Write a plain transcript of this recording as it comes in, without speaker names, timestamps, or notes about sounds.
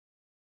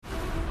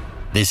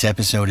This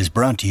episode is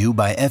brought to you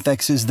by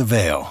FX's The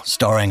Veil,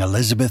 starring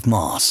Elizabeth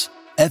Moss.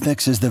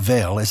 FX's The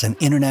Veil is an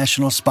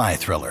international spy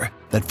thriller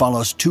that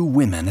follows two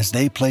women as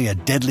they play a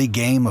deadly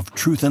game of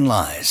truth and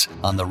lies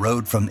on the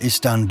road from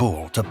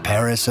Istanbul to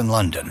Paris and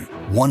London.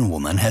 One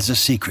woman has a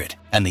secret,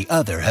 and the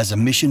other has a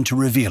mission to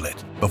reveal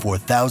it before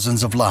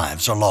thousands of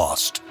lives are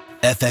lost.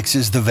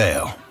 FX's The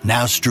Veil,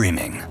 now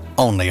streaming,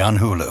 only on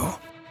Hulu.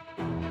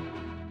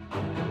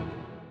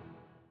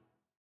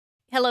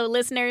 Hello,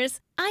 listeners.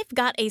 I've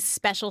got a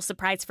special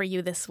surprise for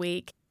you this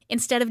week.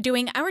 Instead of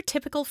doing our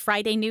typical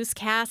Friday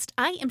newscast,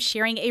 I am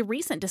sharing a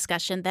recent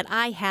discussion that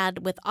I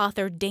had with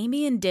author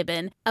Damian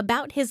Dibben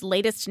about his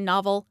latest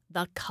novel,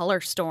 The Color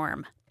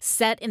Storm.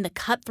 Set in the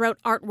cutthroat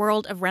art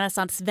world of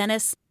Renaissance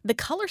Venice, The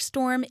Color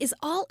Storm is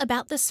all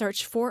about the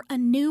search for a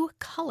new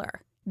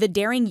color. The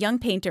daring young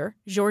painter,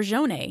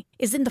 Giorgione,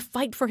 is in the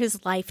fight for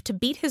his life to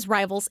beat his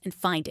rivals and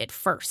find it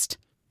first.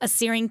 A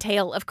searing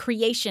tale of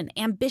creation,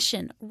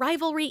 ambition,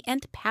 rivalry,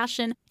 and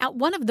passion at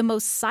one of the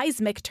most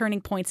seismic turning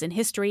points in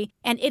history,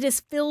 and it is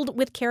filled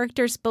with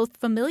characters both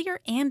familiar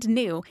and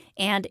new,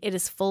 and it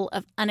is full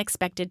of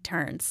unexpected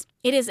turns.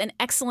 It is an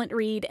excellent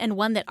read and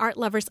one that art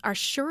lovers are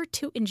sure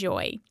to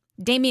enjoy.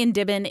 Damian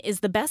Dibben is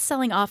the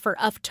best-selling author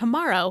of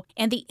Tomorrow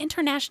and the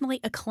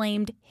internationally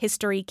acclaimed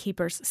History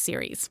Keepers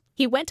series.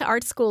 He went to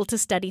art school to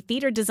study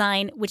theater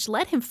design, which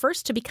led him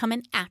first to become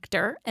an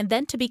actor and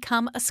then to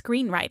become a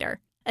screenwriter.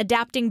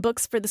 Adapting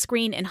books for the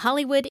screen in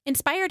Hollywood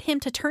inspired him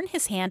to turn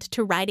his hand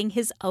to writing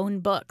his own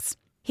books.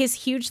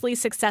 His hugely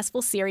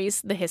successful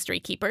series, The History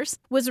Keepers,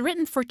 was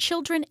written for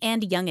children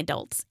and young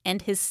adults,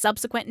 and his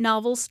subsequent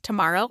novels,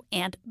 Tomorrow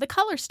and The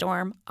Color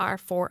Storm, are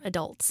for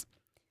adults.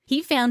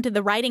 He found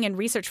the writing and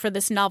research for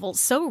this novel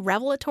so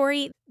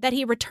revelatory that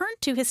he returned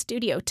to his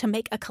studio to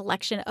make a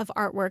collection of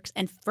artworks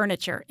and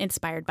furniture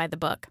inspired by the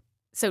book.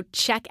 So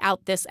check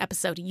out this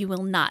episode. You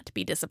will not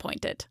be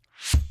disappointed.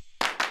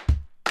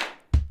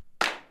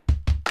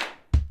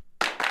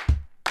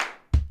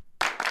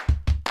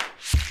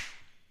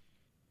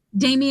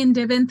 Damian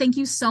Dibben, thank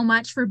you so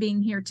much for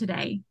being here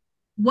today.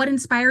 What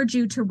inspired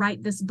you to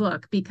write this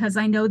book? Because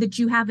I know that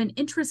you have an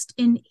interest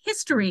in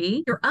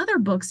history, your other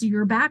books,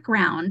 your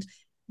background,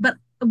 but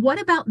what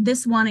about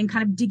this one and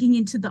kind of digging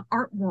into the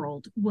art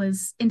world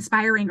was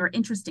inspiring or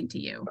interesting to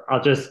you?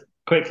 I'll just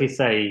quickly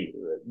say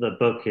the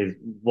book is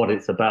what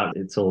it's about.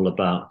 It's all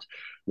about,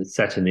 it's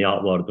set in the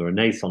art world of the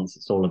Renaissance.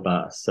 It's all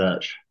about a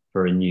search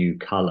for a new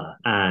color.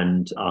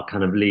 And our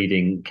kind of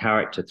leading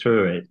character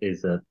through it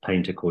is a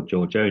painter called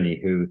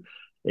Giorgione who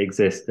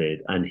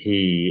existed, and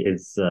he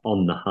is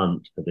on the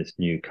hunt for this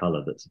new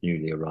color that's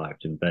newly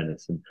arrived in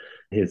Venice. And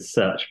his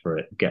search for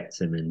it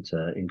gets him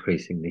into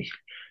increasingly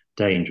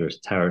dangerous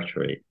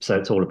territory. So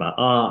it's all about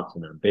art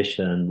and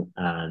ambition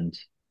and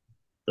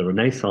the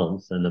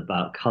Renaissance and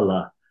about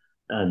color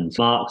and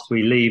marks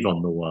we leave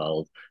on the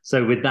world.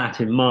 So with that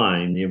in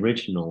mind, the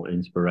original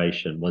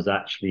inspiration was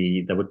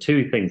actually, there were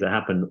two things that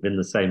happened in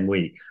the same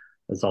week,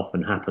 as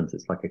often happens.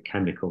 It's like a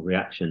chemical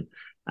reaction.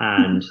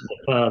 And the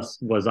first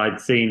was I'd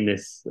seen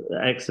this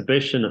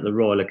exhibition at the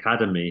Royal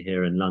Academy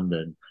here in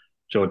London,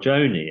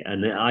 Giorgione,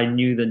 and I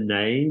knew the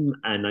name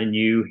and I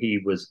knew he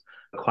was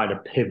quite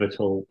a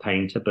pivotal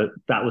painter, but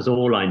that was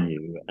all I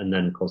knew. And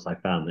then, of course, I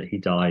found that he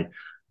died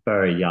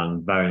very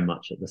young, very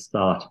much at the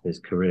start of his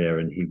career,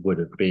 and he would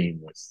have been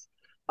this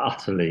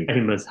utterly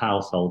famous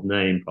household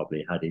name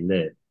probably had he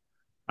lived.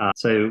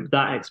 So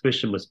that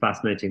exhibition was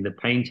fascinating. The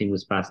painting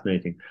was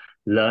fascinating,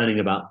 learning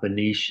about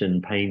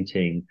Venetian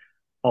painting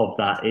of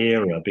that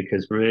era,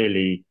 because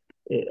really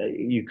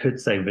you could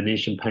say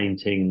Venetian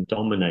painting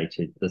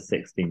dominated the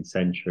 16th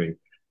century.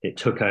 It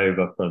took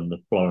over from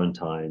the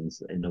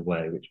Florentines in a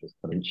way, which was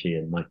Da Vinci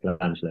and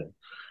Michelangelo.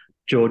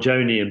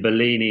 Giorgione and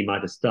Bellini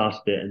might have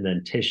started it, and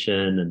then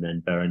Titian, and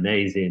then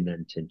Veronese, and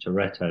then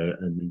Tintoretto,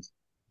 and these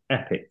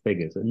epic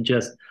figures. And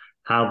just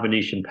how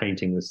Venetian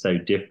painting was so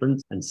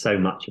different and so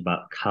much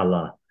about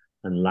color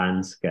and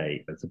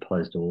landscape, as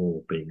opposed to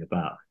all being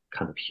about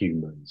kind of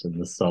humans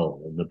and the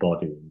soul and the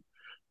body, and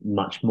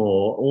much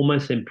more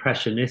almost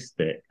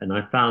impressionistic. And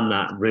I found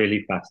that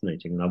really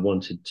fascinating, and I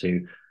wanted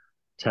to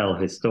tell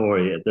his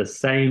story. At the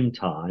same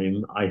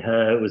time,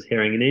 I was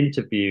hearing an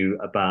interview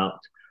about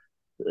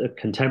a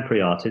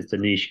contemporary artist,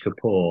 Anish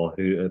Kapoor,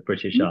 who a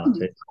British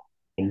artist,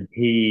 and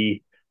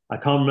I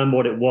can't remember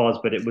what it was,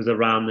 but it was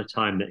around the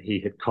time that he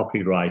had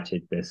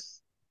copyrighted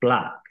this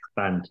black,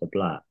 Fanta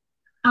Black.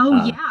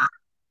 Yeah.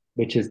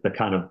 Which is the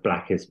kind of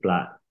blackest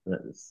black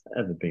that's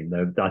ever been.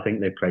 Though I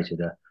think they've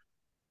created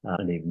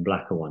an even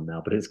blacker one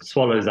now, but it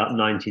swallows up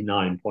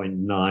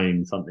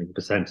 99.9 something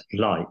percent of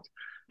light.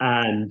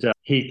 And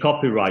he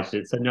copyrighted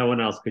it so no one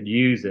else could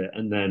use it.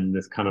 And then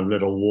this kind of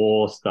little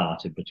war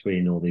started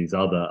between all these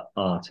other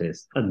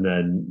artists. And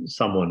then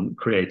someone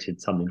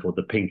created something called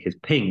The Pink is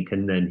Pink.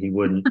 And then he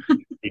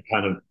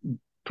kind of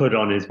put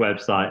on his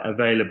website,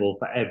 available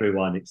for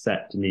everyone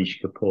except Anish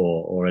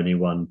Kapoor or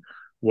anyone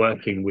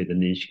working with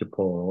Anish Kapoor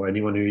or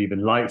anyone who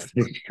even likes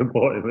Anish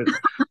Kapoor.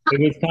 It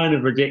was kind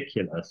of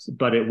ridiculous.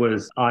 But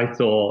I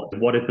thought,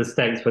 what if the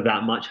stakes were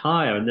that much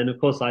higher? And then, of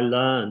course, I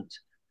learned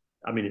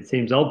I mean, it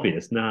seems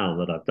obvious now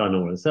that I've done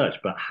all the research,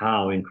 but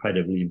how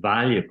incredibly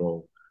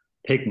valuable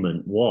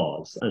pigment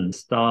was. And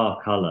star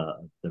color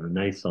of the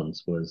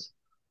Renaissance was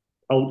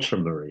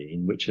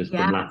ultramarine, which is from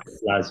Yes.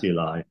 lapis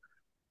lazuli,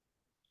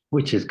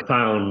 which was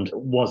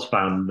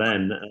found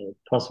then,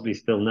 possibly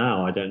still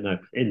now, I don't know,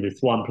 in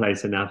this one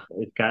place in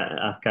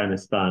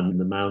Afghanistan, in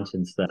the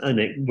mountains there. And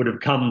it would have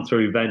come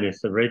through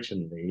Venice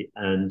originally,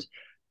 and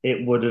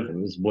it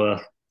was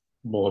worth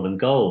more than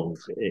gold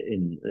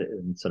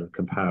in sort of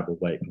comparable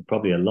weight,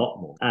 probably a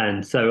lot more.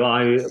 And so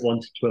I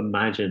wanted to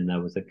imagine there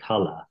was a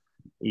color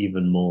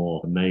even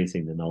more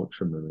amazing than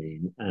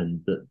ultramarine,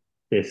 and that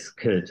this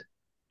could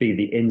be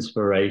the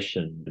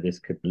inspiration. This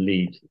could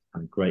lead to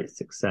kind of great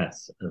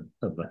success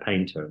of a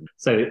painter.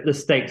 So the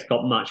stakes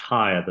got much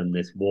higher than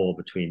this war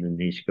between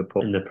Anish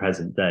Kapoor in the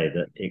present day,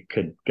 that it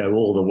could go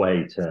all the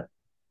way to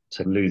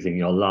losing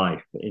your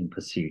life in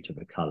pursuit of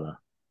a color.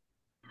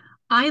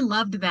 I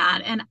loved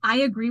that. And I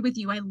agree with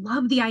you. I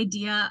love the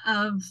idea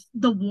of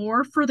the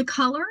war for the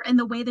color and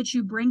the way that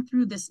you bring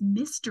through this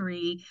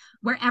mystery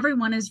where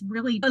everyone is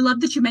really, I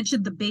love that you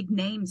mentioned the big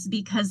names,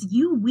 because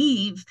you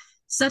weave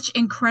such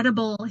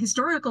incredible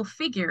historical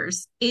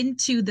figures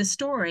into the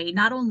story,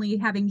 not only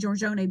having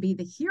Giorgione be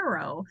the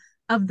hero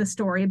of the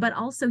story, but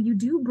also you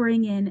do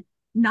bring in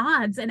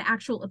nods and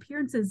actual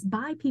appearances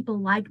by people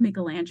like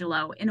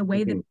Michelangelo in a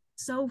way that's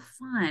so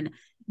fun.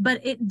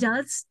 But it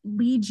does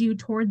lead you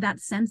toward that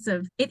sense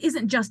of, it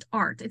isn't just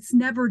art. It's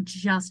never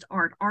just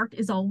art. Art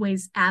is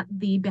always at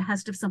the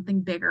behest of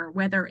something bigger,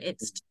 whether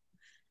it's to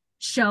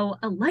show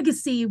a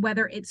legacy,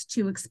 whether it's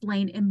to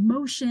explain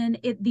emotion.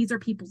 These are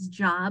people's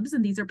jobs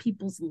and these are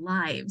people's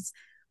lives.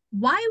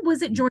 Why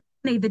was it,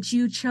 Giorgione, that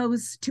you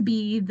chose to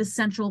be the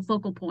central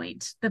focal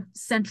point, the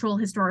central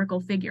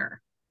historical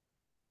figure?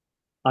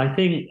 I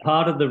think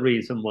part of the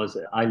reason was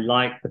I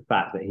liked the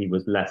fact that he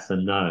was lesser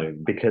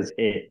known, because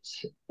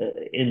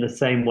in the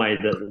same way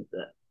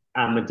that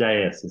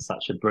Amadeus is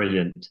such a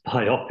brilliant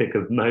biopic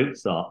of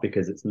Mozart,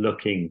 because it's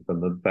looking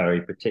from a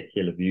very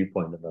particular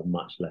viewpoint of a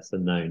much lesser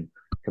known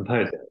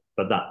composer.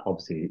 But that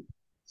obviously,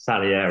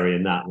 Salieri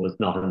in that was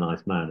not a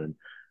nice man, and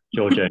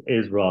Giorgio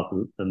is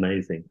rather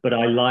amazing. But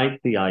I like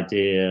the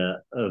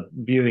idea of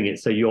viewing it.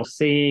 So you're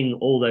seeing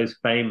all those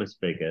famous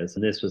figures.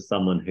 And this was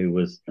someone who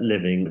was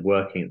living,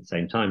 working at the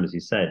same time, as you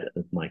said,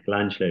 as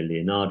Michelangelo,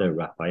 Leonardo,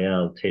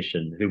 Raphael,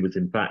 Titian, who was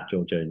in fact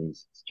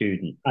Giorgione's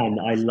student. And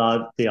I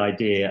love the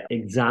idea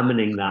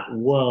examining that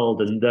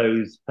world and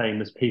those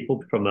famous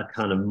people from a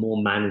kind of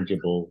more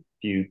manageable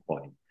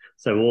viewpoint.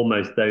 So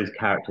almost those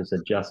characters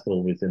are just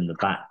always in the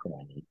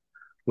background,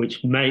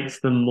 which makes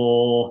them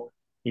more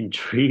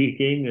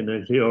intriguing and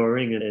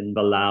alluring, and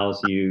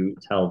allows you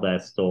to tell their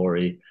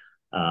story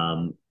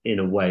in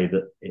a way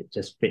that it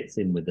just fits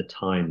in with the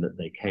time that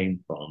they came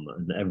from,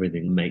 and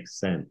everything makes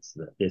sense,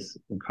 that this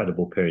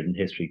incredible period in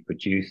history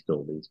produced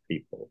all these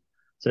people.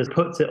 So it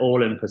puts it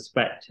all in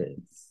perspective.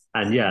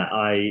 And yeah,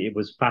 it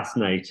was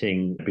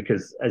fascinating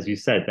because, as you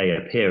said, they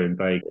appear in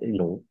very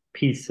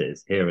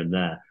pieces here and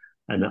there.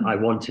 And I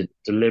wanted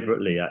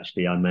deliberately,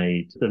 actually, I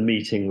made the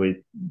meeting with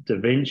Da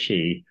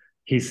Vinci.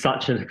 He's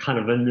such a kind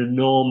of an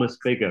enormous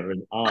figure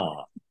in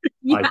art.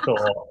 Yeah. I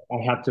thought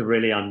I have to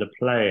really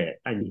underplay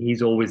it. And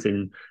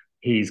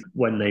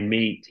when they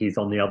meet, he's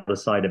on the other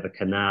side of a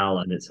canal,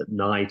 and it's at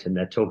night, and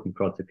they're talking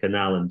across the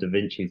canal, and Da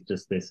Vinci's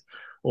just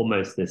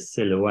almost this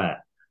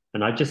silhouette.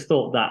 And I just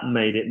thought that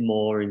made it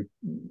more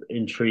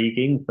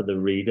intriguing for the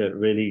reader. It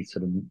really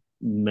sort of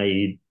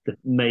made it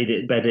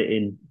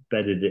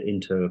embedded it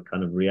into a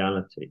kind of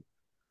reality.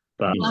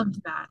 But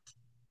Loved that.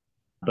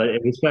 But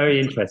it was very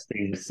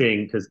interesting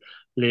seeing, because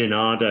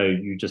Leonardo,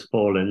 you just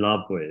fall in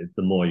love with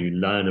the more you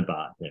learn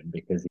about him,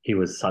 because he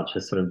was such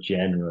a sort of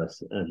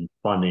generous and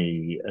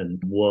funny and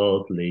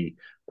worldly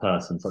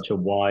person, such a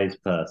wise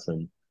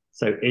person,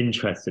 so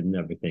interested in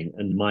everything.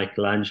 And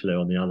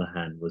Michelangelo, on the other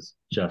hand, was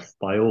just,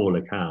 by all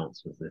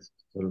accounts, was this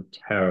sort of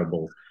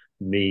terrible,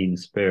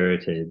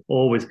 mean-spirited,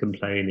 always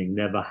complaining,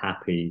 never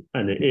happy.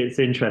 And it's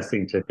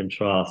interesting to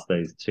contrast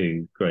those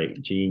two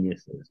great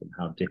geniuses and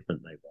how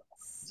different they were.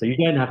 So you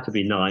don't have to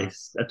be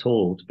nice at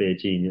all to be a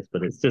genius,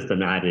 but it's just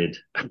an added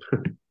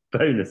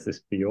bonus if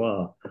you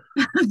are.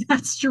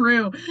 That's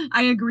true.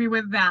 I agree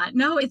with that.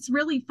 No, it's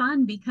really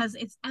fun because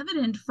it's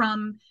evident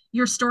from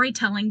your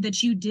storytelling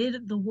that you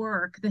did the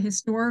work, the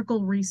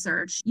historical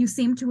research. You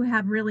seem to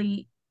have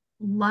really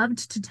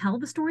loved to tell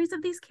the stories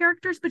of these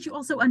characters, but you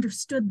also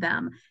understood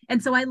them.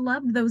 And so I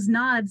loved those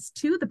nods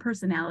to the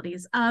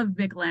personalities of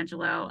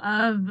Michelangelo,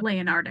 of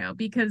Leonardo,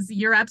 because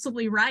you're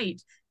absolutely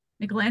right.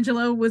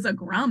 Michelangelo was a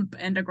grump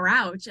and a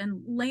grouch.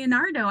 And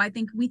Leonardo, I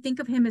think we think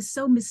of him as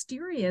so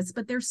mysterious,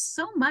 but there's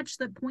so much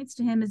that points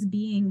to him as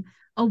being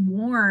a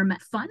warm,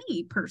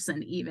 funny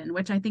person even,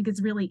 which I think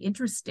is really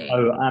interesting.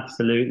 Oh,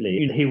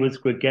 absolutely. He was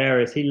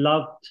gregarious. He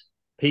loved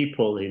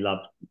people. He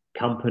loved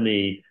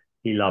company.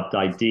 He loved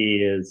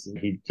ideas.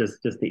 He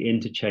just the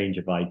interchange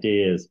of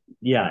ideas.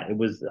 Yeah, it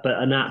was, but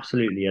an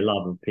absolutely a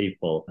love of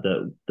people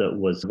that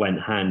was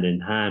went hand in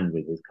hand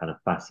with his kind of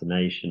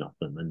fascination of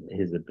them and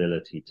his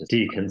ability to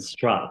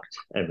deconstruct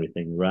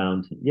everything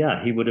around him.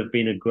 Yeah, he would have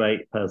been a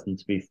great person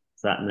to be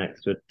sat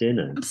next to at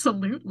dinner.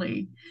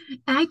 Absolutely.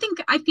 And I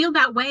think I feel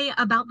that way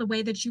about the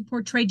way that you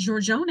portrayed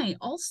Giorgione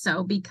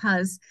also,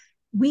 because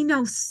we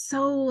know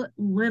so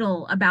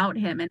little about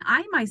him. And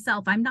I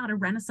myself, I'm not a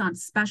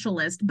Renaissance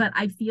specialist, but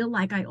I feel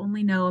like I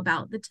only know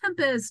about The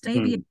Tempest,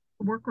 maybe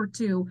a work or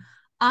two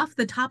off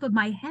the top of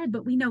my head,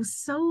 but we know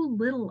so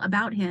little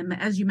about him,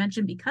 as you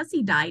mentioned, because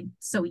he died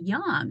so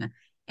young.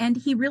 And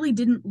he really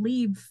didn't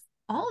leave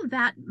all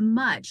that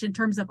much in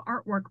terms of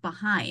artwork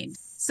behind.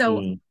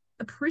 So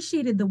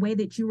appreciated the way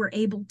that you were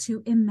able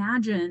to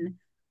imagine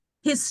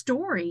his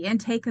story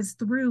and take us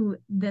through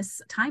this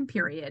time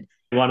period.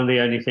 One of the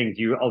only things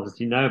you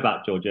obviously know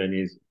about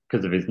Giorgione is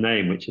because of his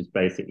name, which is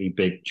basically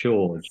Big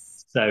George.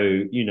 So,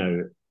 you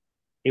know,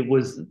 it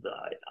was,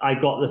 I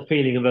got the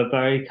feeling of a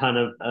very kind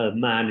of a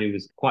man who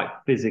was quite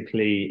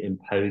physically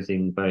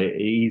imposing, very at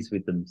ease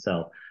with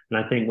himself. And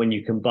I think when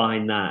you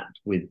combine that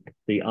with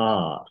the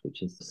art,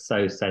 which is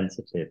so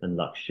sensitive and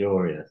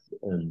luxurious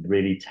and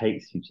really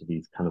takes you to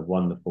these kind of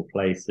wonderful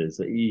places,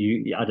 that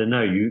I don't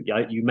know,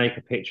 you make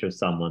a picture of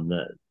someone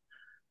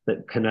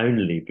that can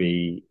only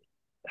be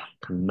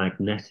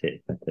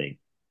magnetic, I think,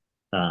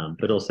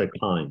 but also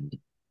kind.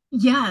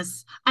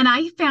 Yes. And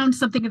I found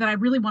something that I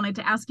really wanted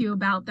to ask you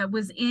about that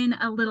was in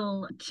a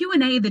little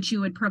Q&A that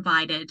you had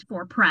provided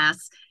for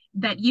press,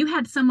 that you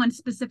had someone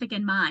specific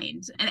in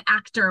mind, an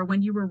actor,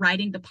 when you were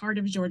writing the part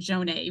of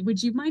Giorgione.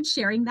 Would you mind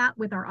sharing that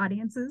with our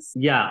audiences?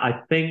 Yeah,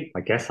 I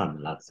guess I'm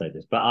allowed to say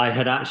this, but I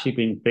had actually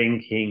been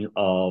thinking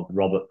of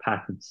Robert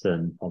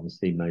Pattinson,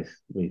 obviously most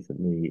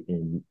recently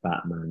in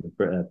Batman,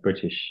 a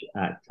British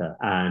actor.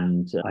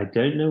 And I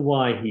don't know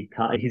why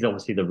he's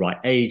obviously the right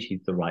age,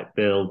 he's the right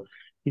build.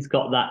 He's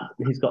got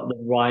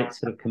the right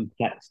sort of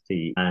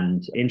complexity,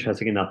 and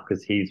interesting enough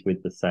because he's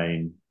with the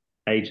same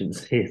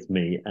agency as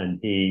me, and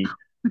he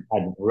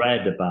had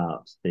read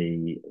about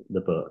the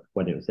book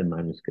when it was in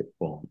manuscript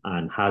form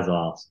and has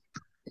asked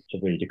to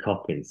read a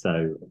copy.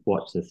 So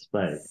watch this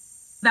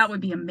space. That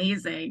would be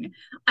amazing.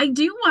 I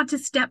do want to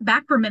step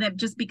back for a minute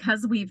just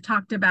because we've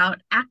talked about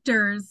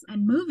actors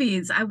and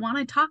movies. I want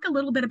to talk a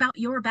little bit about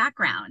your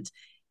background,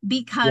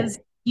 because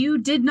you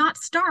did not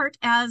start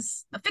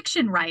as a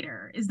fiction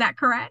writer. Is that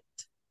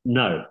correct?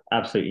 No,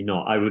 absolutely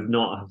not. I would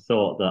not have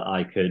thought that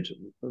I could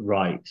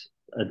write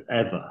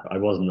ever. I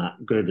wasn't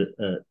that good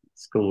at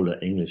school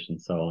at English and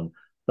so on.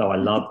 So I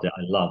loved it.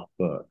 I loved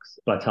books,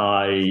 but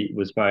I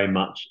was very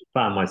much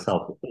found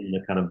myself in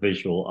the kind of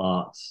visual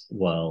arts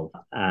world.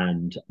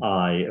 And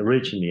I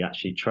originally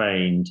actually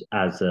trained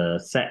as a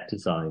set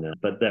designer,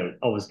 but there,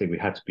 obviously we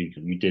had to be,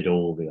 you did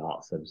all the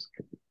arts, so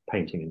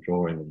painting and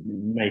drawing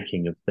and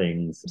making of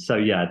things. So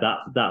yeah,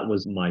 that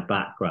was my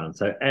background.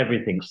 So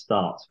everything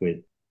starts with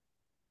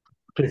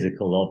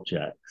physical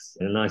objects,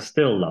 and I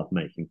still love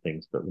making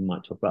things, but we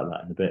might talk about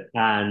that in a bit.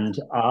 And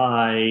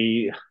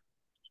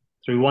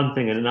through one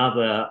thing and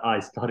another,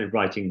 I started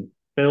writing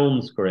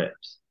film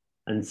scripts,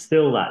 and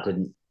still that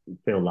didn't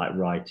feel like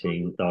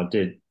writing. So I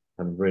did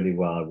kind of really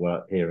well. I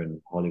worked here in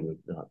Hollywood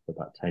for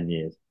about 10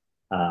 years.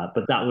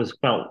 But that was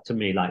felt to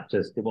me like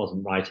it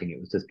wasn't writing, it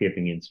was just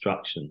giving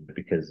instruction,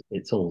 because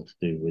it's all to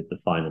do with the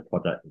final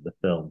product of the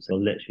film. So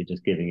literally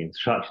just giving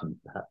instructions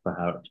for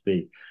how it to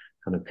be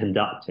kind of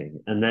conducting.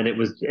 And then it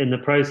was in the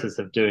process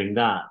of doing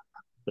that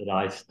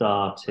I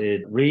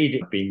started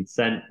reading, being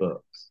sent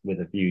books with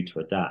a view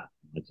to adapt.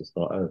 I just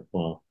thought, oh,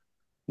 well,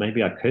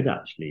 maybe I could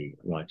actually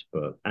write a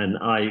book. And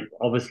I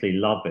obviously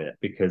love it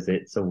because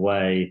it's a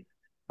way.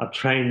 I've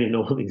trained in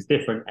all these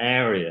different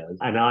areas,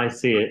 and I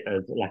see it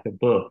as like a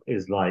book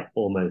is like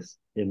almost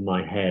in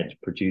my head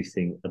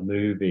producing a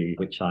movie,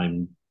 which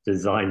I'm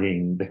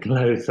designing the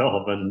clothes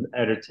of and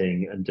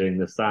editing and doing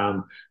the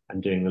sound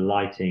and doing the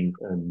lighting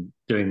and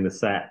doing the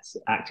sets,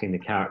 acting the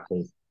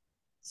characters.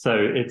 So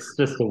it's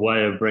just a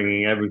way of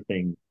bringing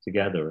everything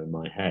together in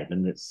my head.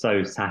 And it's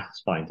so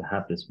satisfying to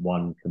have this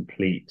one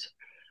complete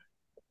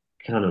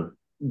kind of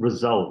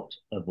result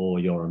of all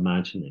your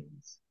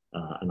imaginings.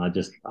 And I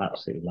just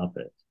absolutely love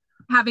it.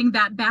 Having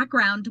that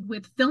background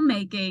with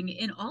filmmaking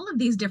in all of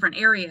these different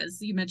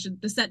areas, you mentioned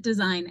the set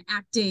design,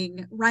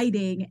 acting,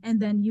 writing,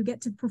 and then you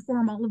get to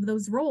perform all of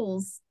those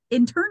roles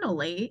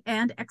internally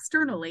and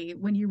externally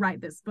when you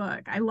write this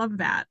book. I love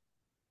that.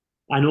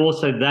 And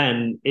also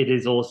then it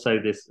is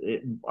also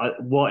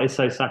what is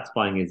so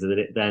satisfying is that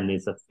it then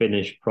is a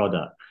finished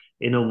product.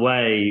 In a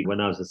way, when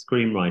I was a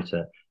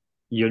screenwriter,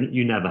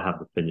 you never have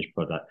the finished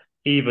product,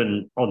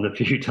 even on the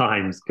few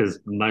times, because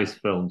most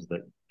films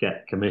that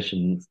get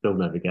commissioned still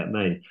never get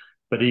made.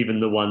 But even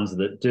the ones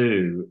that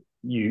do,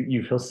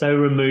 you feel so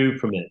removed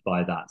from it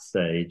by that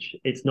stage.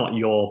 It's not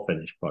your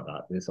finished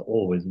product. It's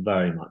always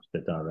very much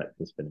the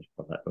director's finished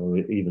product, or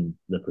even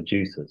the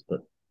producers,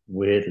 but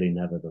weirdly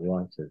never the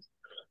writers.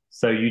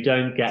 So you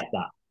don't get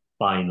that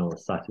final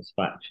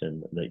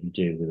satisfaction that you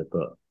do with a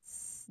book.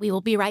 We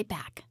will be right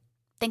back.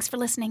 Thanks for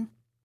listening.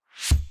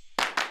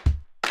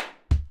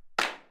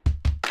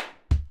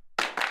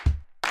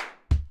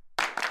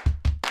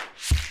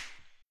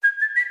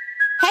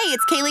 Hey,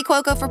 it's Kaylee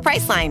Cuoco for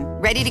Priceline.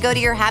 Ready to go to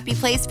your happy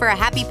place for a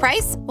happy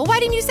price? Well, why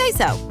didn't you say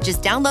so?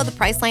 Just download the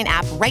Priceline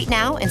app right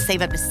now and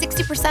save up to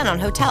 60% on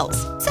hotels.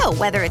 So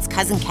whether it's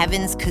Cousin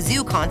Kevin's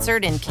Kazoo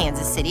Concert in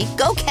Kansas City,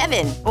 go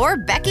Kevin, or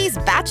Becky's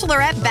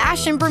Bachelorette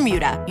Bash in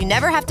Bermuda, you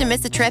never have to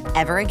miss a trip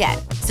ever again.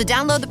 So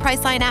download the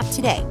Priceline app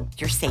today.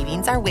 Your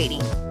savings are waiting.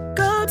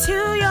 Go to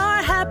your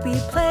happy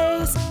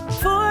place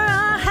for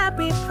a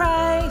happy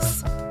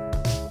price.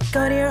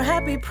 Go to your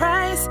happy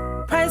price,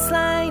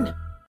 Priceline.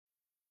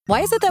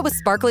 Why is it that with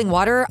sparkling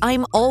water,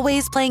 I'm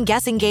always playing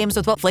guessing games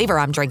with what flavor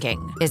I'm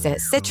drinking? Is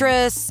it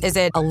citrus? Is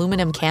it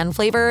aluminum can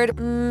flavored?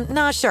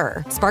 Not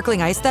sure.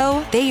 Sparkling ice,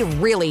 though, they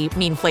really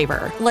mean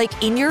flavor.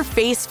 Like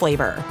in-your-face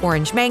flavor.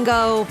 Orange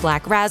mango,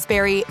 black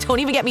raspberry. Don't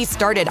even get me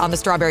started on the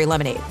strawberry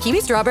lemonade.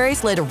 Kiwi strawberry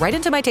slid right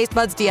into my taste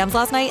buds DMs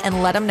last night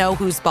and let them know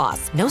who's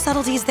boss. No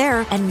subtleties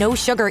there, and no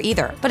sugar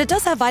either. But it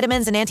does have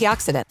vitamins and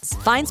antioxidants.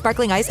 Find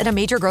sparkling ice at a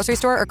major grocery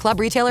store or club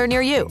retailer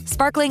near you.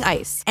 Sparkling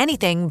ice.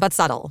 Anything but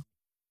subtle.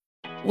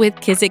 With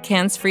Kizik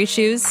hands-free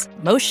shoes,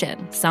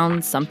 motion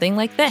sounds something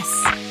like this.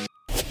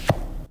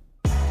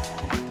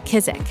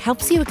 Kizik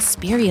helps you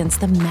experience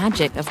the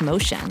magic of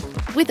motion.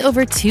 With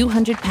over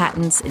 200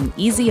 patents and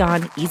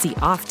easy-on,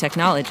 easy-off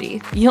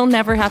technology, you'll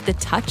never have to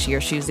touch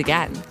your shoes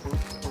again.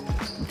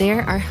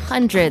 There are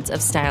hundreds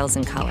of styles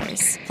and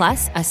colors,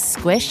 plus a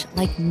squish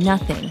like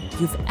nothing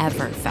you've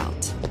ever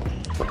felt.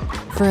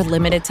 For a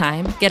limited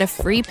time, get a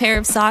free pair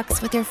of socks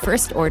with your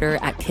first order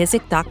at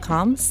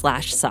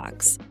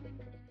kizik.com/socks.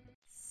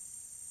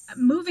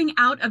 Moving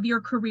out of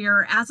your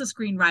career as a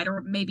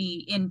screenwriter,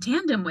 maybe in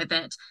tandem with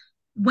it,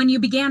 when you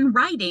began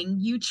writing,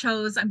 you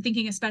chose, I'm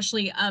thinking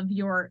especially of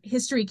your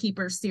History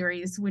Keepers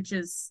series, which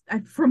is,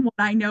 from what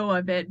I know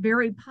of it,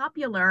 very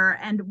popular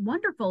and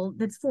wonderful.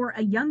 That's for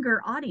a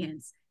younger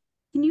audience.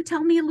 Can you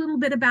tell me a little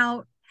bit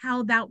about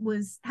how that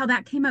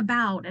came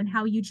about and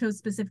how you chose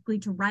specifically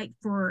to write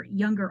for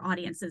younger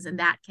audiences in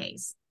that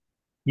case?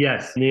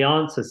 Yes, the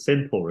answer's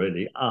simple,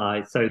 really.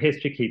 So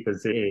History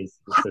Keepers it's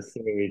a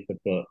series of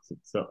books.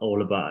 It's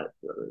all about,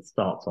 it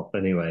starts off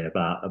anyway,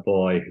 about a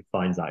boy who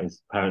finds out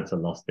his parents are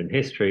lost in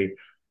history.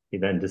 He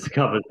then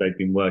discovers they've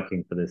been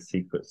working for this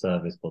secret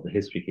service called the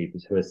History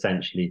Keepers, who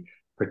essentially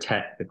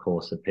protect the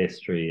course of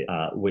history,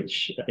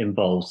 which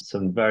involves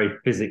some very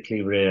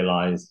physically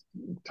realized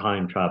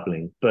time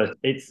traveling. But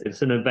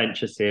it's an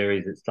adventure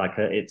series. It's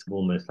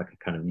almost like a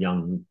kind of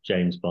young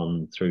James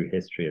Bond through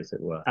history, as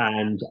it were.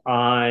 And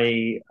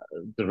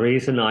the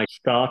reason I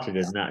started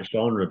in that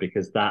genre,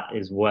 because that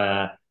is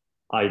where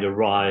I'd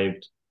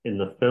arrived in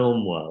the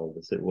film world,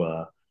 as it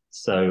were.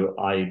 So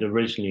I'd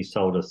originally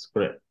sold a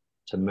script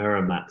to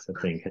Miramax, I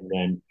think, and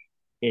then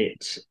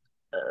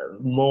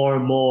more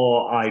and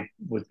more I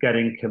was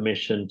getting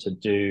commissioned to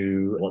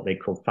do what they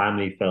call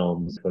family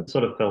films, the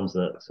sort of films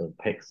that sort of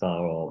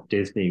Pixar or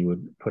Disney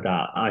would put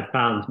out. I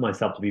found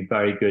myself to be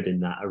very good in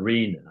that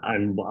arena,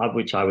 and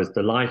which I was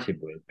delighted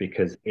with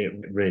because it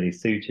really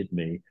suited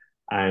me.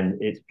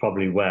 And it's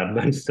probably where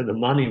most of the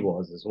money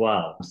was as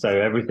well. So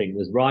everything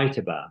was right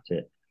about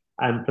it.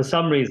 And for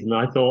some reason,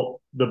 I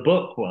thought the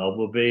book world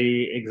will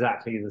be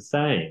exactly the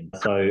same.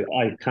 So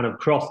I kind of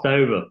crossed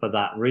over for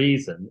that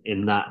reason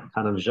in that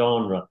kind of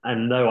genre.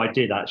 And though I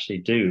did actually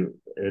do,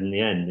 in the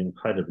end,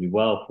 incredibly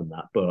well from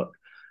that book,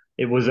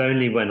 it was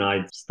only when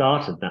I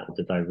started that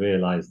I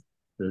realized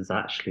there's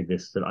actually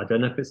this, I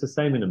don't know if it's the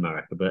same in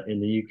America, but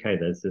in the UK,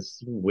 there's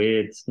this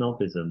weird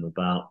snobism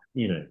about,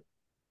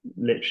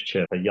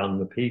 literature for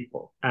younger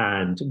people,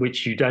 and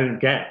which you don't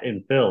get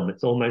in film.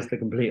 It's almost the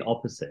complete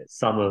opposite.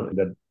 Some of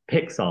the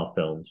Pixar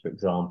films, for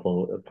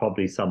example, are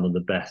probably some of the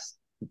best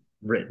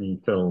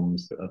written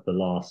films of the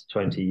last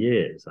 20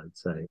 years, I'd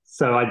say.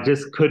 So I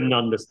just couldn't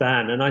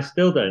understand, and I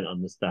still don't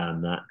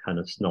understand that kind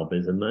of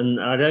snobism. And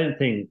I don't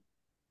think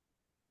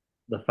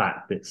the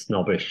fact that it's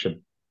snobbish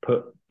should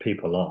put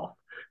people off,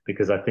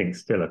 because I think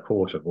still a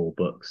quarter of all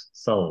books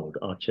sold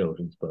are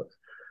children's books.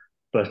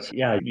 But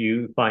yeah,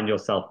 you find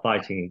yourself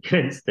fighting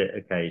against it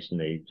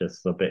occasionally,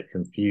 just a bit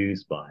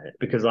confused by it,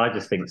 because I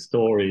just think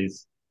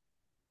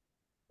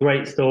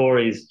great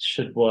stories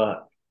should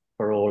work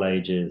for all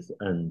ages,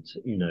 and,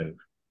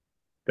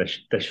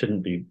 they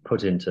shouldn't be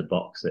put into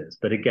boxes.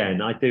 But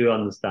again, I do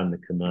understand the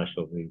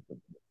commercial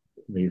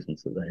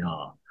reasons that they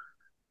are.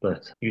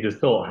 But you'd have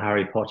thought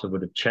Harry Potter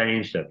would have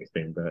changed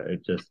everything, but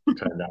it just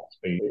turned out to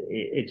be,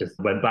 it just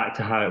went back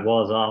to how it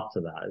was after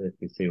that, if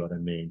you see what I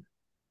mean.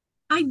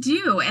 I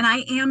do. And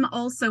I am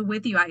also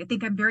with you. I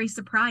think I'm very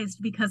surprised,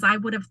 because I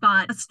would have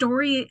thought a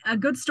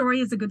good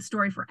story is a good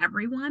story for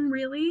everyone,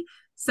 really.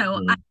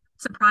 So I'm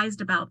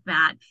surprised about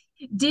that.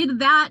 Did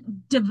that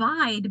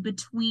divide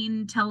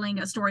between telling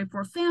a story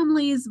for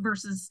families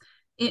versus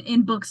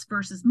in books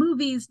versus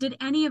movies? Did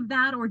any of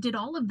that, or did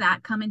all of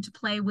that come into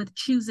play with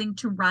choosing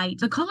to write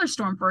The Color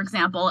Storm, for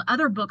example,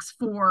 other books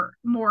for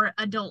more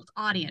adult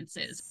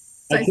audiences?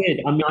 I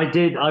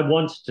did. I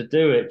wanted to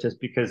do it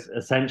just because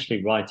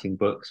essentially writing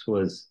books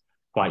was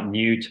quite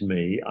new to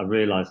me, I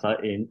realized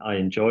I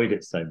enjoyed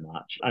it so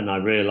much. And I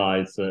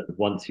realized that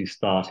once you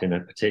start in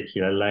a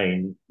particular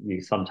lane,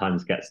 you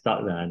sometimes get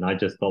stuck there. And I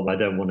just thought, well, I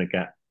don't want to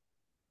get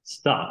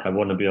stuck. I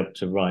want to be able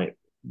to write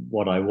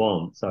what I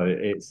want. So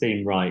it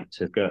seemed right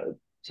to go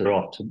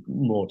off to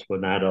more to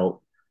an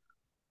adult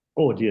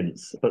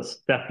audience, but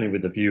definitely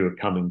with the view of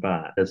coming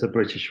back. There's a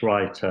British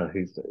writer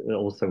who's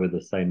also with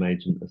the same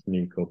agent as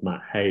me called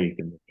Matt Haig,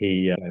 and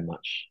he very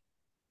much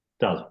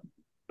does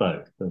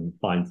both and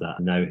finds that.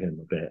 I know him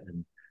a bit,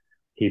 and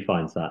he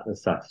finds that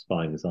as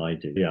satisfying as I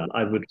do. Yeah,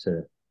 I would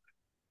to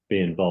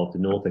be involved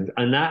in all things.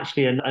 And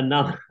actually,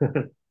 another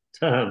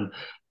term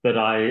that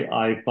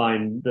I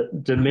find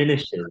that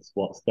diminishes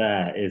what's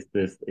there is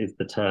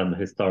the term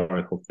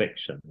historical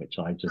fiction, which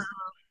I just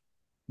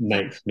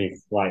makes me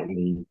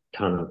slightly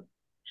kind of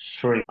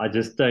shrink. I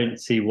just don't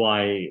see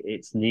why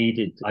it's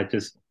needed. I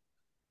just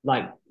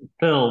like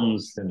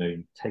films,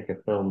 take a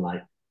film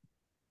like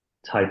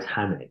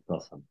Titanic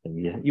or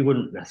something. You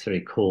wouldn't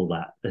necessarily call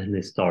that an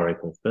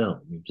historical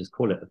film. You just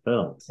call it a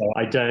film. So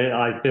I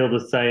feel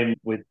the same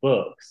with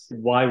books.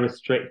 Why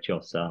restrict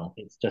yourself?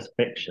 It's just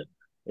fiction.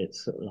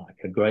 It's like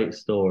a great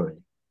story.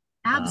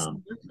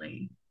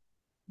 Absolutely.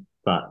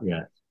 But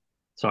yeah,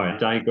 sorry,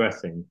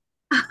 digressing.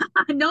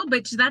 No,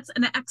 but that's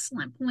an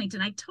excellent point,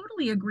 and I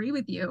totally agree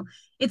with you.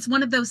 It's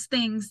one of those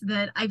things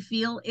that I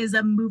feel is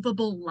a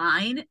movable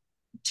line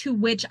to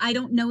which I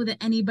don't know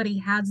that anybody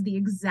has the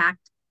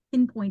exact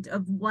pinpoint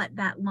of what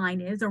that line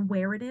is or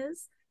where it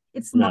is.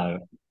 It's no.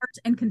 Art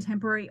and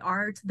contemporary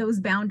art, those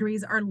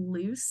boundaries are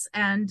loose.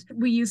 And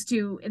we used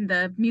to, in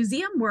the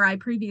museum where I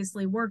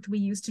previously worked, we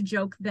used to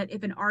joke that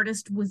if an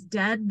artist was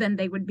dead, then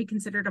they would be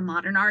considered a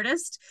modern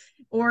artist,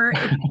 or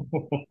if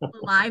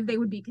alive, they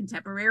would be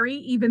contemporary,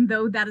 even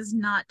though that is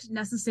not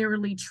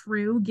necessarily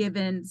true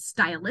given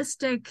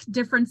stylistic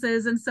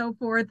differences and so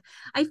forth.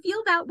 I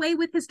feel that way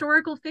with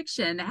historical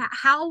fiction.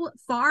 How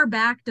far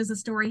back does a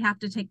story have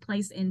to take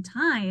place in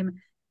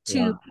time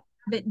to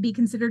it be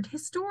considered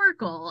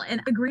historical?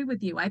 And I agree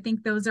with you. I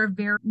think those are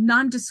very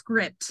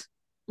nondescript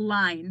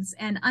lines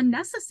and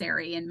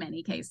unnecessary in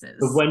many cases.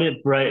 But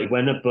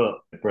when a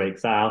book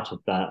breaks out of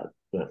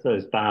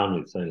those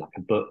boundaries, so like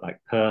a book like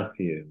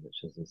Perfume,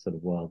 which is a sort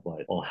of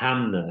worldwide, or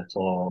Hamnet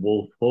or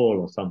Wolf Hall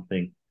or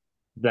something,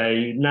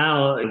 they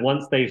now,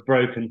 once they've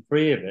broken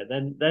free of it,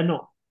 then they're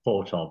not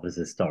thought of as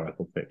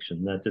historical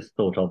fiction. They're just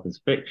thought of as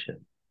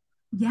fiction.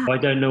 Yeah. I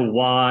don't know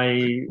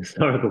why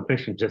historical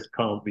fiction just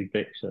can't be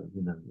fiction.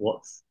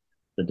 What's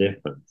the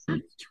difference?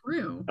 That's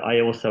true. I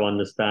also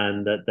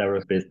understand that there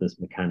are business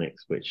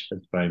mechanics, which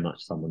is very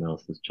much someone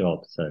else's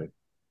job. So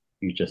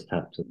you just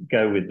have to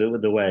go with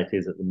the way it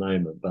is at the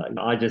moment. But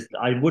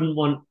I wouldn't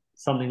want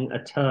a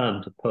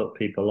term to put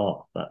people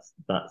off.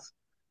 That's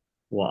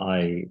what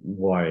I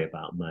worry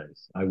about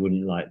most. I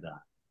wouldn't like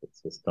that.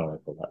 It's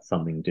historical. That's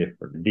something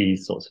different.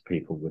 These sorts of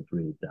people would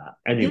read that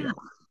anyway.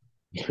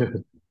 Yeah.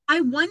 I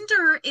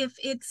wonder if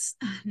it's,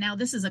 now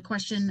this is a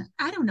question,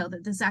 I don't know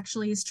that this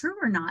actually is true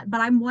or not,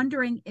 but I'm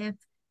wondering if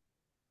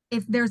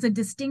there's a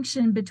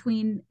distinction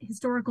between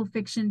historical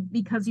fiction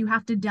because you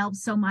have to delve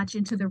so much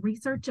into the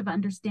research of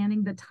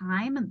understanding the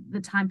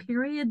time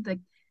period,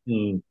 the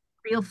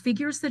real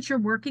figures that you're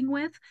working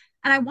with.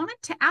 And I wanted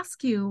to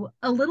ask you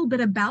a little bit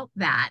about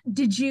that.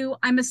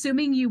 I'm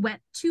assuming you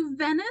went to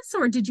Venice,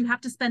 or did you have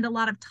to spend a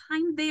lot of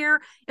time there?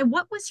 And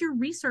what was your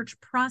research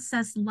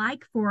process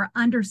like for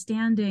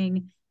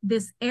understanding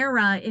this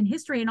era in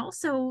history and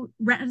also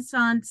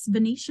Renaissance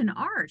Venetian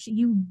art?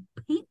 You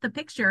paint the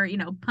picture,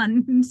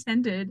 pun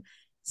intended,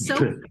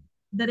 so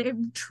that it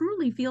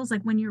truly feels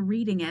like when you're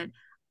reading it,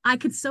 I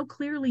could so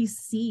clearly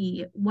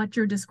see what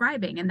you're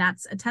describing. And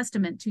that's a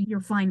testament to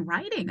your fine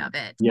writing of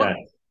it. Yeah. What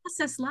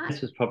process like?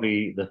 This was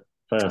probably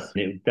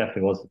it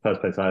definitely was the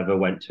first place I ever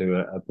went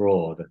to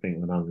abroad, I think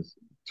when I was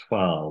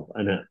 12.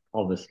 And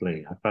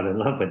obviously I fell in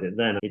love with it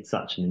then. It's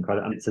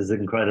as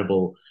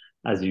incredible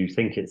as you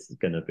think it's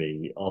going to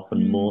be,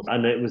 often more.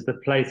 And it was the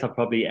place I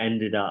probably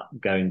ended up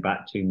going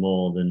back to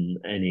more than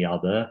any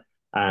other.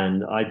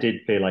 And I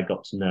did feel I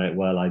got to know it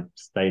well. I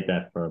stayed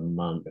there for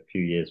a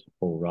few years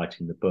before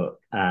writing the book.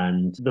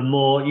 And the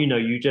more,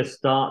 you just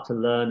start to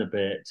learn a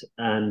bit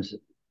and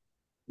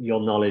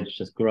your knowledge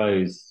just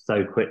grows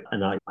so quick.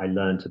 And I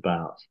learned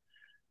about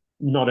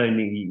not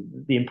only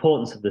the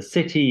importance of the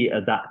city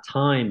at that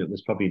time, it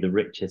was probably the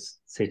richest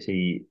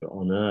city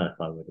on earth,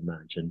 I would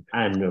imagine.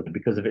 And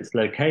because of its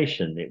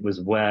location, it was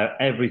where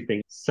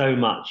so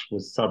much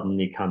was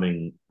suddenly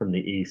coming from the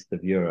east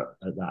of Europe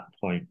at that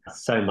point.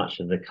 So much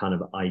of the kind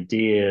of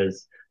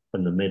ideas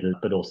from the middle,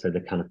 but also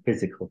the kind of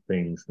physical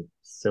things, the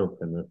silk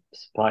and the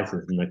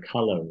spices and the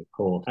color, of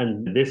course.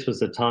 And this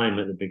was a time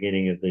at the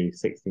beginning of the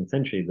 16th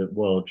century that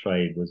world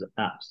trade was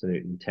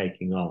absolutely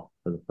taking off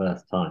for the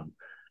first time.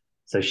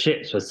 So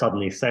ships were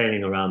suddenly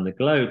sailing around the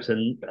globe.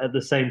 And at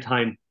the same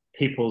time,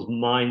 people's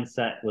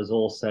mindset was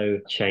also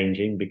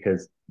changing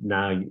because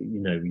now,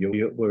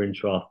 we're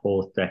into our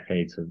fourth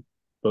decade of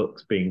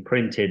books being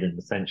printed and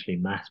essentially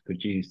mass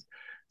produced.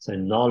 So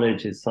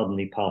knowledge is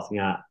suddenly passing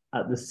out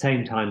at the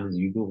same time as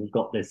you've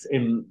got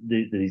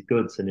these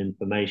goods and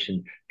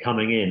information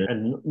coming in,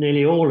 and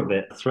nearly all of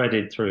it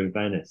threaded through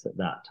Venice at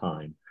that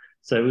time.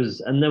 So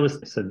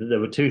there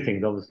were two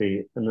things,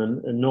 obviously,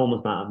 an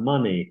enormous amount of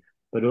money,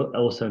 but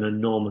also an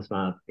enormous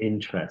amount of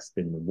interest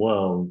in the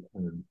world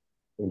and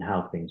in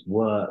how things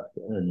work,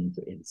 and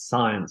in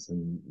science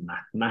and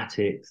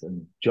mathematics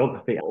and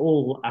geography.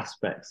 All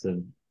aspects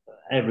of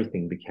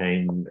everything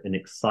became an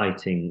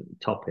exciting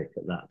topic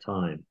at that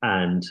time.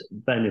 And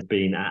Ben has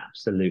been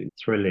absolutely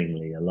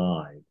thrillingly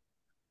alive.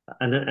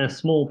 And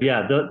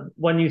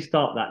when you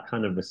start that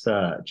kind of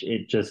research,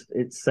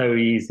 it's so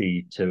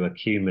easy to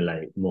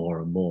accumulate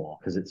more and more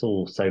because it's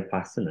all so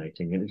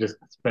fascinating. And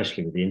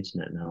especially with the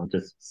internet now,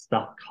 just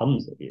stuff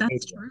comes at you.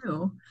 That's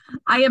true.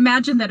 I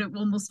imagine that it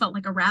almost felt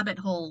like a rabbit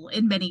hole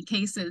in many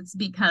cases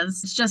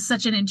because it's just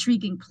such an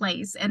intriguing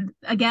place. And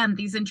again,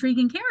 these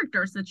intriguing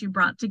characters that you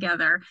brought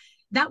together,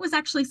 that was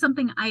actually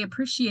something I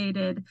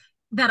appreciated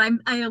that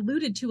I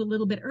alluded to a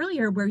little bit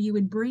earlier, where you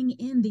would bring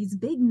in these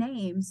big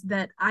names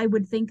that I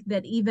would think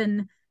that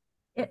even,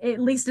 at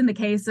least in the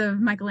case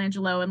of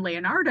Michelangelo and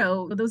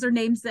Leonardo, those are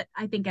names that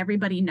I think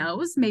everybody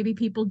knows. Maybe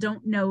people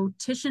don't know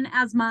Titian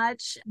as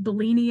much,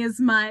 Bellini as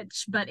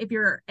much, but if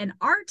you're an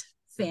art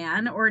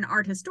fan or an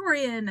art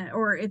historian,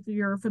 or if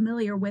you're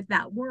familiar with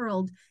that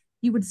world,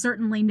 you would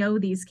certainly know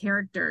these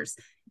characters.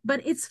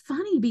 But it's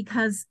funny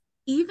because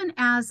even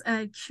as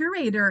a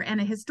curator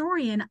and a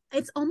historian,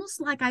 it's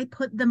almost like I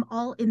put them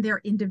all in their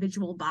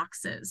individual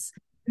boxes.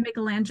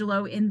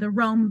 Michelangelo in the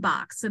Rome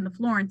box and the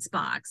Florence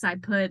box. I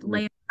put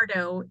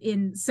Leonardo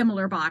in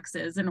similar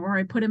boxes, or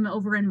I put him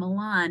over in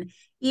Milan,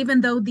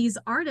 even though these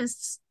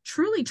artists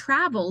truly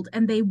traveled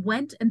and they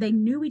went and they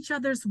knew each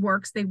other's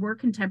works. They were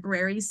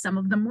contemporaries. Some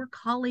of them were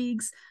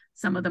colleagues,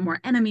 some of them were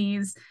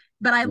enemies,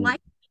 but I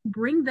like to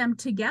bring them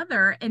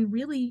together and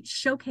really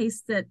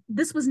showcase that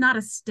this was not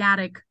a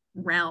static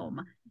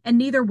realm, and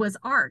neither was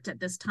art at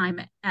this time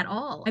at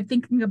all. I'm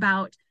thinking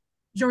about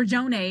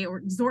Giorgione,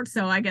 or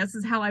Zorzo, I guess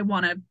is how I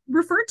want to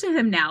refer to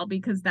him now,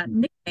 because that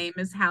nickname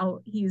is how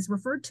he's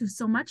referred to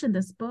so much in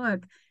this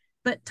book.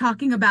 But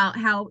talking about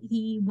how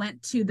he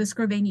went to the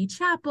Scrovegni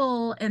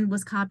Chapel and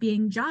was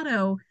copying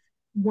Giotto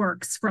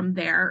works from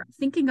there,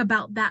 thinking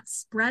about that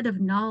spread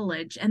of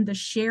knowledge and the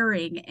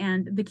sharing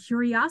and the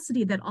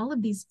curiosity that all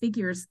of these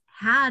figures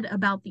had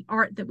about the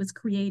art that was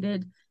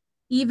created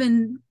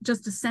even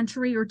just a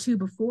century or two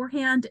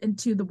beforehand, and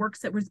to the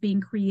works that was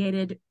being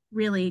created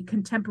really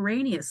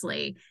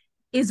contemporaneously,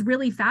 is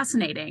really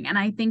fascinating. And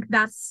I think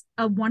that's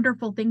a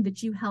wonderful thing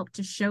that you helped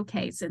to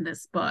showcase in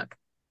this book.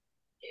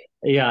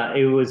 Yeah,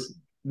 it was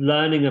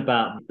learning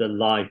about the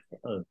life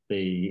of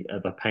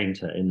a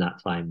painter in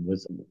that time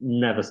was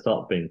never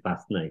stopped being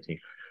fascinating.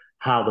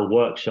 How the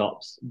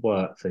workshops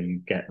work. So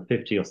you get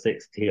 50 or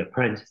 60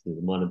 apprentices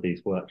in one of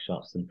these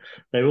workshops, and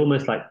they're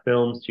almost like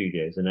film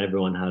studios, and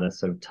everyone had a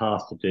sort of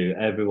task to do,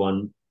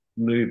 everyone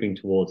moving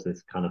towards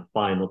this kind of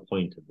final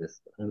point of this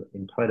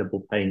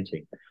incredible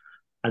painting.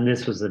 And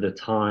this was at a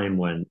time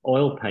when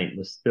oil paint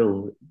was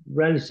still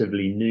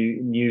relatively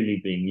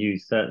newly being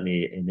used,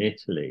 certainly in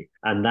Italy.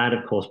 And that,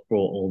 of course,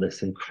 brought all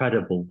this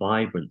incredible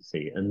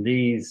vibrancy. And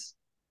these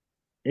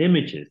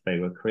images they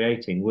were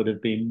creating would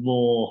have been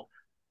more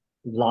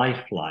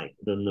lifelike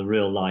than the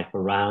real life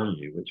around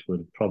you, which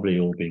would have probably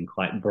all been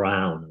quite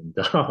brown and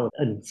dull.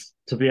 And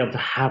to be able to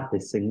have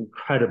this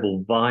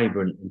incredible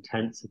vibrant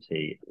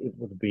intensity, it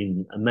would have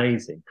been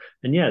amazing.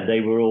 And yeah, they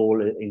were all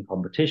in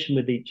competition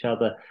with each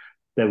other.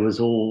 There's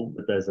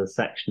a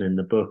section in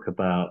the book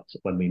about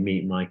when we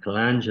meet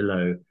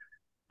Michelangelo,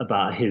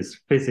 about his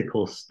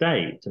physical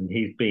state, and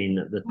he's been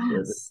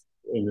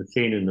in the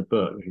scene in the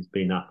book, he's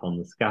been up on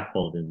the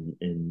scaffold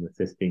in the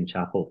Sistine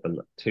Chapel for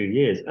 2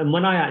 years. And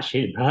when I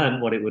actually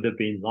learned what it would have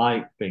been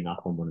like being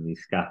up on one of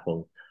these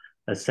scaffolds,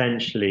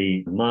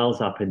 essentially miles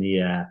up in the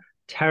air,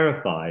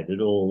 terrified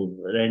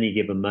at any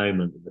given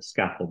moment that the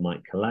scaffold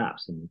might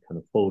collapse and kind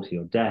of fall to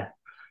your death,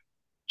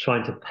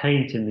 trying to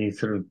paint in these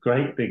sort of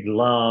great big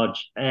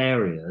large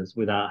areas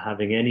without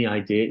having any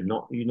idea.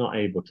 You're not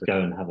able to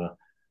go and have a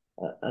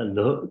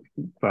look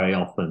very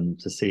often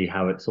to see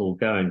how it's all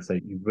going. So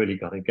you've really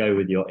got to go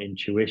with your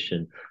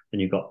intuition,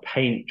 and you've got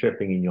paint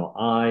dripping in your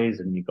eyes,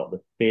 and you've got the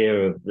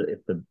fear of if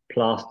the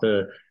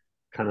plaster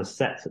kind of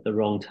sets at the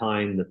wrong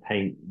time, the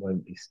paint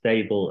won't be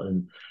stable,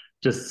 and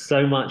just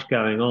so much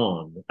going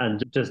on.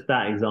 And just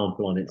that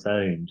example on its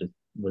own just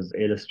was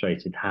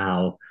illustrated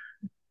how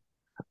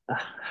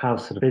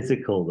sort of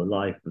physical the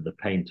life of the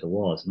painter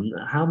was, and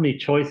how many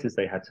choices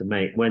they had to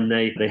make when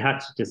they had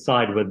to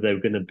decide whether they were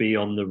going to be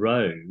on the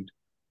road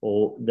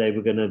or they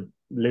were going to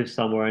live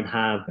somewhere and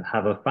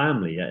have a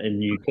family,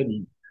 and you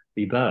couldn't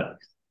be both,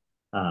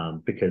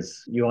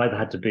 because you either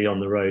had to be on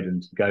the road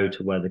and go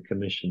to where the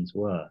commissions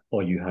were,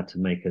 or you had to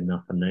make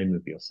enough a name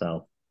of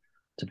yourself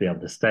to be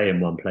able to stay in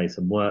one place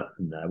and work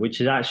from there,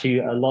 which is actually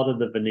a lot of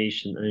the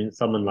Venetian. I mean,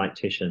 someone like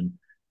Titian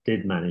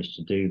did manage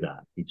to do that.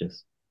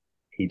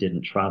 He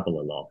didn't travel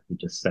a lot. He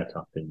just set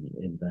up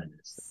in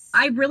Venice.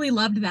 I really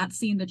loved that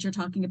scene that you're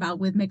talking about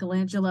with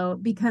Michelangelo,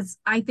 because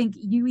I think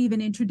you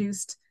even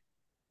introduced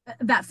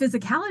that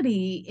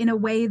physicality in a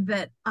way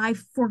that I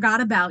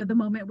forgot about at the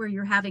moment where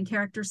you're having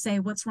characters say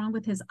what's wrong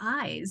with his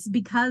eyes,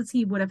 because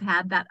he would have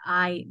had that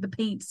eye, the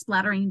paint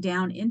splattering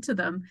down into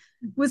them,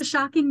 was a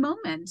shocking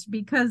moment.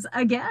 Because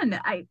again,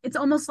 it's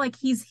almost like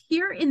he's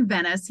here in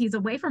Venice, he's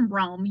away from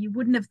Rome. You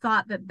wouldn't have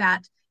thought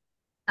that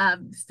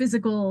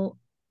physical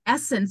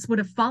essence would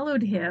have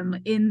followed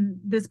him in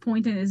this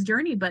point in his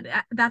journey, but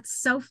that's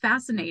so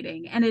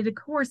fascinating. And it, of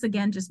course,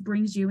 again, just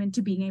brings you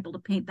into being able to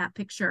paint that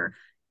picture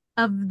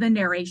of the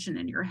narration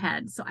in your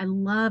head. So I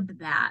loved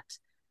that.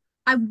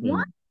 I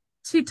want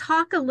to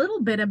talk a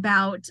little bit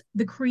about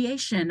the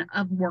creation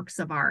of works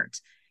of art.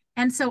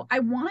 And so I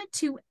wanted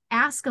to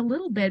ask a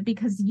little bit,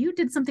 because you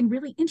did something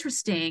really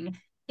interesting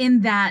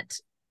in that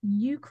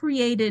you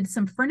created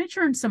some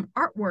furniture and some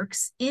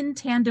artworks in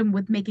tandem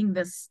with making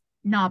this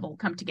novel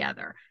come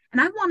together.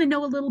 And I want to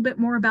know a little bit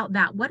more about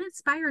that. What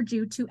inspired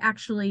you to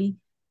actually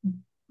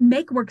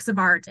make works of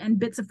art and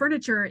bits of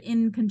furniture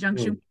in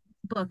conjunction with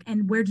the book,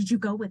 and where did you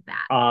go with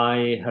that?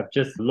 I have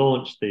just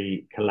launched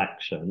the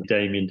collection,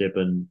 Damian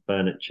Dibben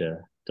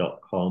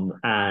Furniture.com,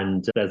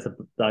 and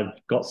I've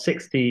got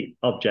 60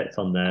 objects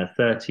on there,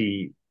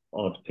 30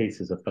 odd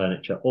pieces of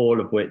furniture, all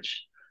of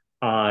which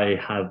I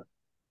have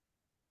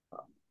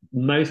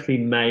mostly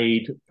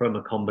made from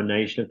a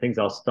combination of things.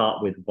 I'll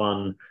start with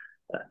one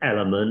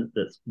element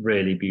that's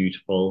really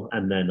beautiful,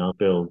 and then I'll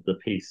build the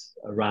piece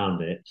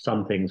around it.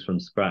 Some things from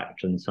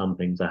scratch, and some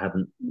things I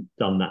haven't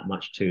done that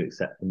much to,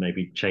 except for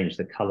maybe change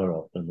the color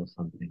of them or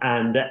something.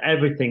 And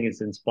everything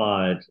is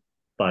inspired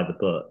by the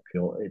book.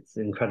 It's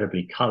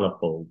incredibly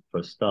colorful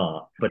for a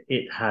start, but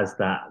it has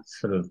that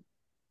sort of,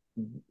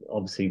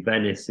 obviously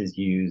Venice is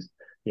used,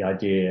 the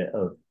idea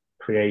of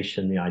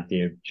creation, the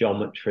idea of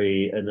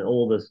geometry, and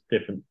all those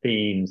different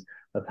themes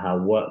of how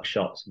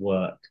workshops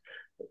worked.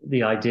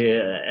 The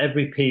idea,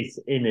 every piece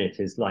in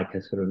it is like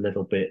a sort of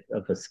little bit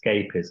of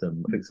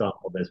escapism. For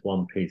example, there's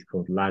one piece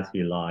called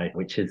Lazuli,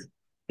 which is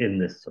in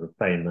this sort of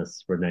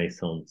famous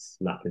Renaissance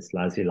lapis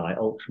lazuli,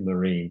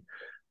 ultramarine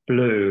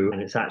blue,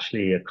 and it's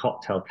actually a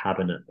cocktail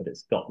cabinet, but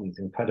it's got these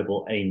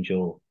incredible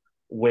angel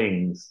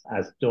wings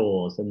as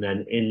doors, and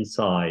then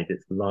inside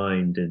it's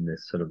lined in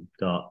this sort of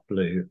dark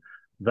blue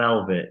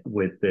velvet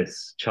with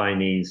this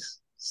Chinese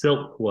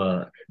silk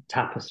work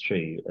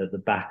tapestry at the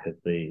back of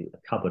the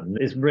cupboard. And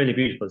it's really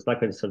beautiful. It's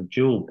like a sort of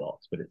jewel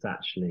box, but it's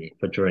actually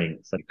for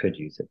drinks. So you could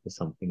use it for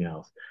something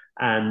else.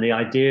 And the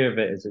idea of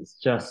it is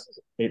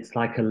it's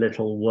like a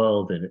little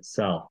world in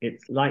itself.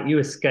 It's like you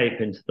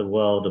escape into the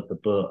world of the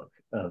book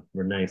of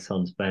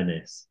Renaissance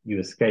Venice. You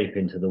escape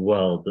into the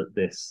world that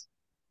this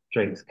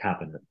drinks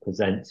cabinet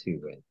presents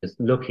you with. Just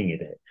looking at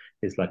it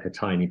is like a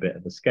tiny bit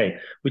of escape,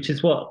 which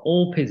is what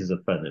all pieces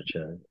of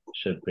furniture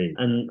should be,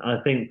 and I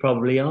think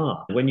probably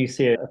are. When you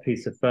see a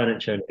piece of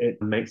furniture,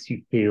 it makes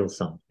you feel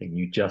something.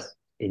 You just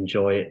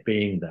enjoy it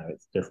being there.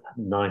 It's just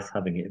nice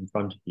having it in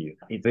front of you.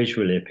 It's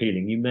visually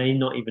appealing. You may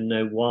not even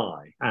know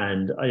why.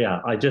 And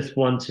I just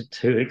wanted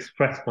to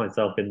express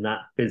myself in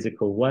that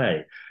physical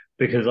way,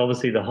 because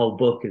obviously the whole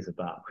book is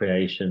about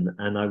creation,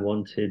 and I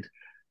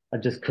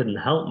just couldn't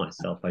help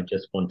myself. I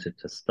just wanted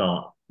to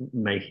start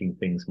making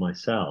things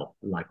myself,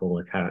 like all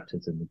the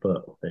characters in the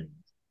book things.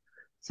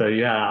 So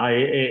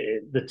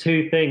the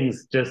two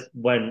things just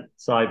went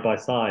side by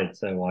side.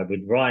 So I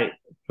would write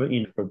for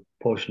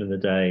a portion of the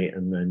day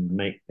and then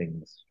make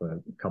things for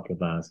a couple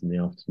of hours in the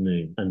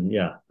afternoon. And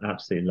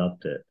absolutely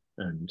loved it.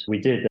 And we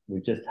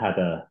just had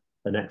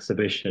an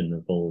exhibition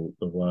of all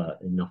the work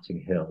in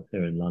Notting Hill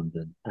here in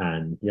London.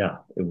 And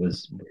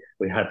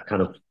we had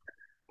kind of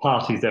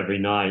parties every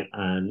night,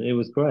 and it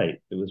was great.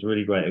 It was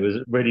really great.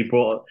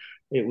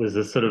 It was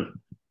a sort of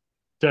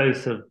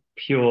dose of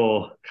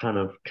pure kind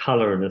of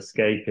color and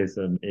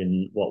escapism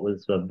in what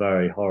was a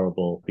very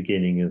horrible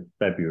beginning of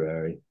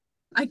February.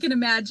 I can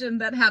imagine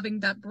that having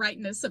that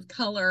brightness of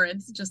color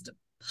and just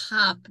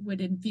pop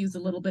would infuse a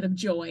little bit of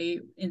joy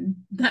in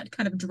that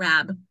kind of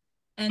drab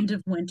end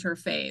of winter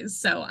phase.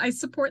 So I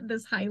support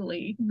this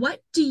highly.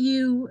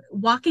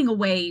 Walking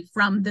away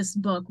from this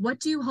book, what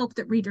do you hope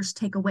that readers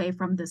take away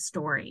from this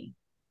story?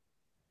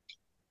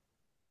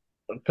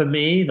 For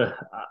me,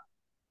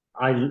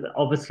 I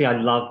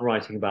love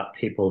writing about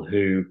people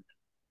who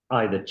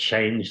either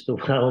change the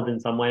world in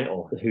some way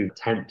or who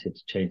attempted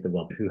to change the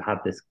world, who have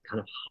this kind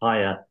of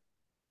higher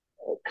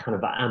kind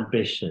of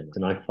ambition.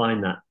 And I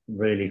find that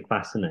really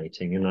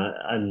fascinating.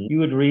 And you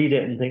would read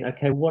it and think,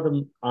 okay, what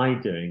am I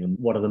doing? And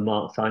what are the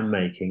marks I'm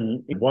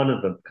making? And one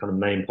of the kind of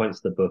main points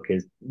of the book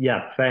is,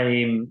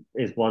 fame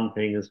is one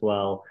thing as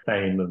well.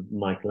 Fame of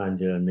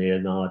Michelangelo and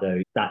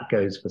Leonardo, that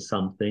goes for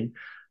something.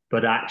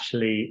 But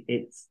actually,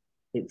 it's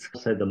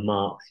also the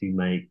marks you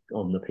make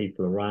on the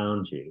people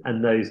around you.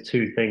 And those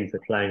two things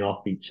are playing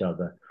off each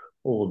other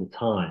all the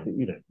time.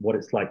 What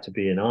it's like to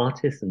be an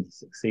artist and to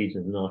succeed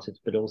as an artist,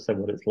 but also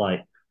what it's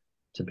like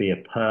to be a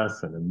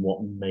person and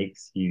what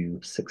makes you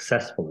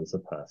successful as a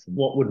person.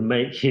 What would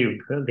make you,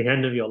 at the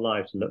end of your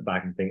life, to look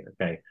back and think,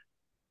 okay,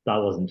 that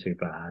wasn't too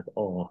bad,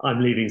 or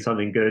I'm leaving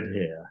something good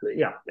here.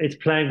 Yeah, it's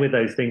playing with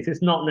those things.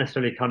 It's not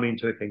necessarily coming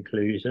to a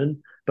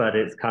conclusion, but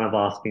it's kind of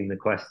asking the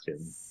question.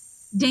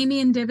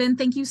 Damian Dibben,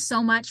 thank you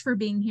so much for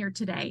being here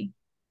today.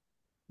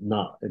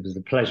 No, it was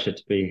a pleasure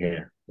to be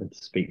here and to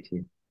speak to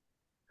you.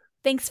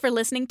 Thanks for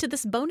listening to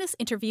this bonus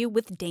interview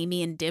with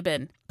Damian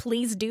Dibben.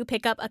 Please do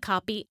pick up a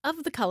copy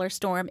of The Color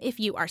Storm if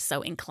you are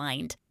so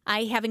inclined.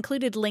 I have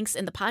included links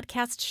in the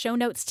podcast show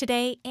notes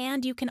today,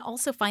 and you can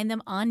also find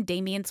them on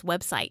Damian's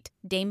website,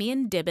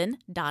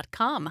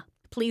 damiandibben.com.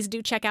 Please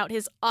do check out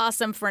his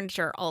awesome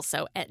furniture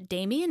also at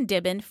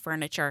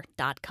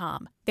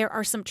damiandibbenfurniture.com. There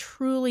are some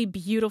truly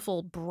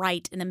beautiful,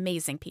 bright, and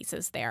amazing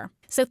pieces there.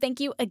 So thank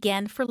you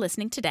again for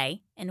listening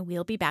today, and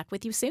we'll be back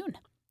with you soon.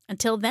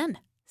 Until then,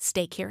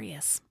 stay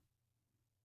curious.